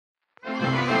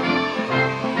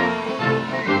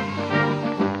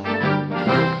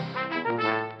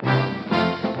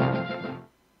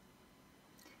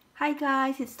Hi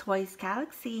guys, it's Toys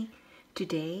Galaxy.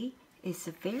 Today is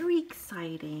a very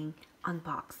exciting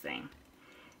unboxing.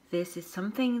 This is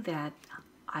something that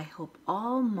I hope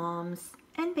all moms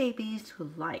and babies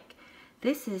will like.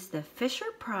 This is the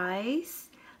Fisher-Price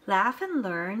Laugh and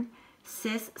Learn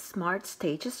Sis Smart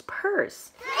Stages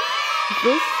purse.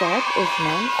 This set is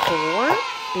meant for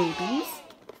babies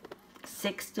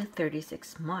 6 to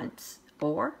 36 months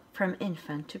or from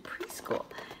infant to preschool.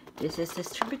 This is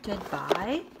distributed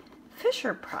by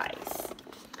Fisher-Price.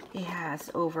 It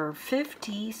has over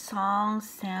 50 songs,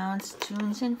 sounds,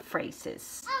 tunes, and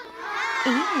phrases.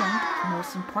 And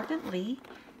most importantly,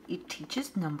 it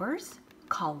teaches numbers,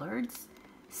 colors,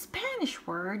 Spanish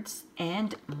words,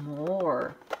 and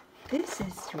more. This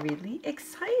is really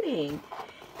exciting.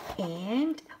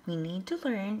 And we need to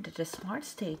learn that the SMART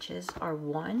stages are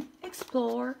 1.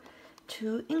 Explore,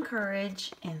 2.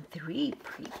 Encourage, and 3.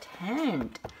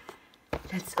 Pretend.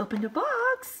 Let's open the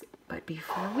box. But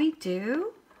before we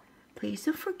do, please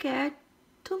don't forget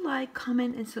to like,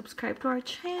 comment, and subscribe to our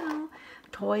channel,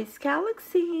 Toys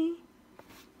Galaxy.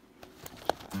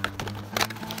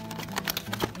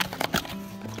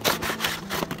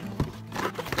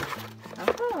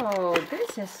 Oh,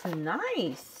 this is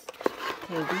nice.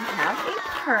 Okay, we have a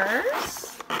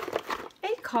purse,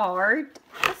 a card,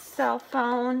 a cell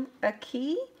phone, a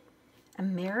key, a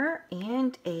mirror,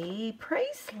 and a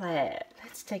bracelet.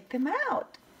 Let's take them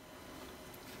out.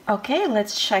 Okay,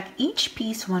 let's check each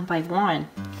piece one by one.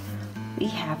 We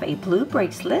have a blue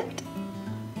bracelet,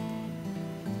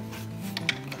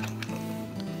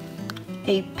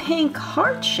 a pink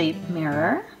heart-shaped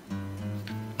mirror,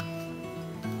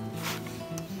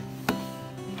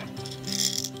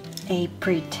 a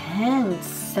pretend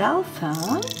cell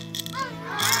phone,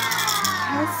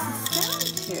 has the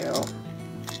sound too.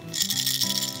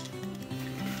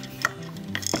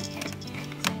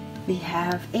 We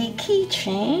have a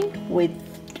keychain with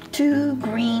 2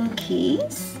 green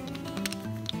keys,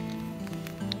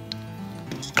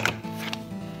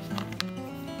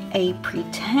 a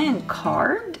pretend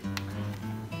card,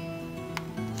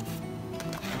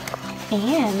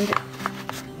 and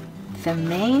the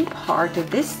main part of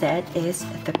this set is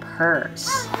the purse.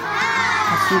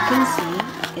 As you can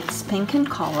see, it's pink in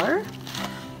color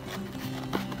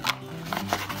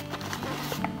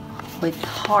with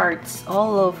hearts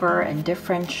all over and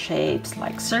different shapes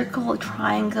like circle,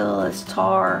 triangle, a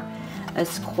star, a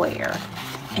square.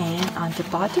 And on the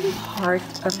bottom part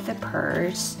of the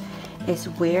purse is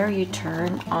where you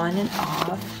turn on and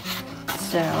off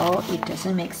so it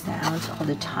doesn't make sounds all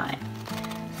the time.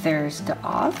 There's the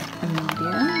off, a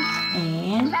medium,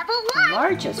 and Level 1.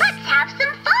 Largest. Let's have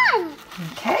some fun.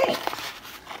 Okay.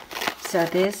 So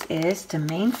this is the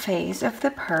main face of the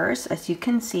purse. As you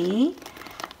can see,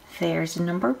 there's a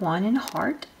number 1 in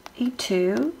heart, a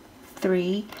 2,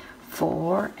 3,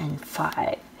 4, and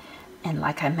 5. And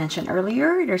like I mentioned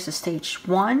earlier, there's a stage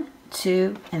 1,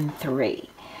 2, and 3.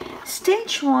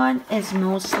 Stage 1 is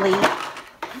mostly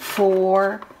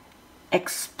for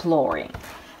exploring.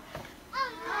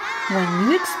 When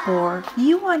you explore,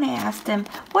 you want to ask them,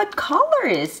 what color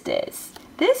is this?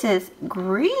 This is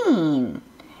green.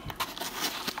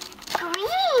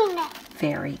 Green.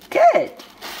 Very good.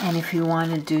 And if you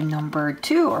want to do number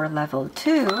 2 or level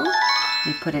 2,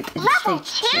 you put it in Level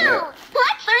stage 2. 2.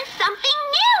 Let's learn something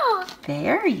new.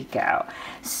 There you go.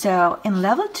 So in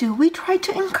level 2, we try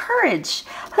to encourage.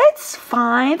 Let's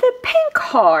find the pink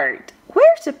heart.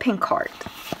 Where's the pink heart?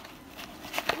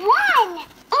 1.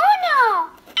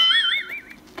 Uno.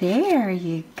 There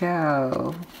you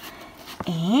go.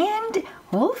 And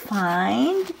we'll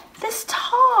find the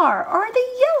star or the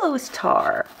yellow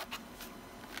star.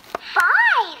 5.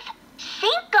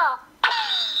 Cinco.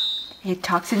 It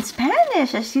talks in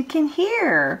Spanish, as you can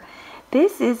hear.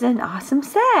 This is an awesome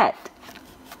set.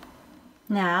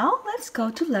 Now, let's go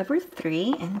to level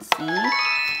 3 and see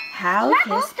how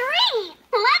Level this... 3.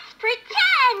 Let's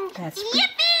pretend. Let's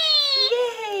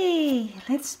Yippee. Yay!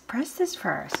 Let's press this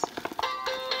first.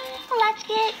 Let's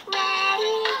get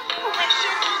ready. Where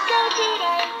should we go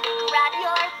today? Grab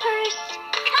your purse.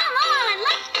 Come on,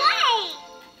 let's play.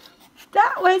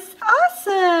 That was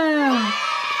awesome!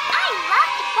 I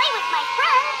love to play with my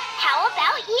friends. How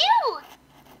about you?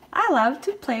 I love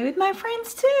to play with my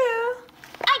friends too.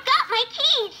 I got my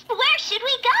keys. Where should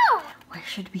we go? Where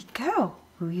should we go?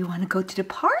 Do you want to go to the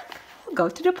park? We'll go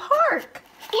to the park.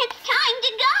 It's time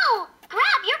to go.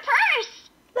 Grab your purse.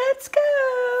 Let's go.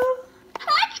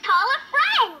 Let's call a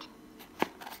friend.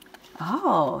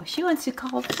 Oh, she wants to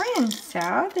call friends,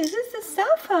 so this is the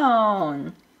cell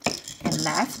phone. And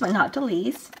last but not the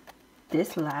least,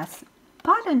 this last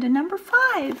button, the number 5.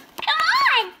 Come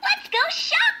on, let's go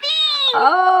shopping.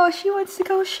 Oh, she wants to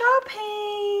go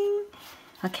shopping.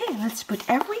 Okay, let's put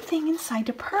everything inside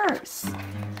the purse.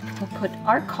 We'll put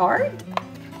our card,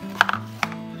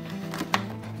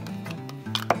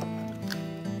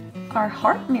 our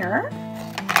heart mirror,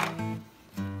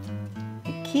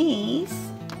 the keys,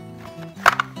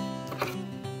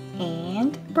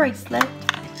 and bracelet,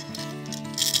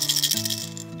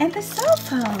 and the cell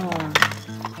phone.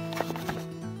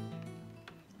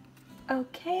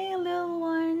 Okay, little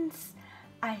ones,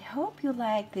 I hope you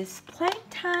like this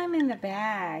playtime in the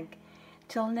bag.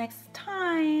 Till next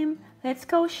time, let's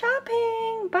go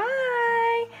shopping.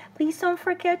 Bye. Please don't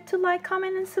forget to like,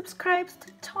 comment, and subscribe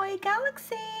to Toy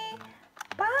Galaxy.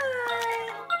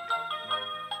 Bye.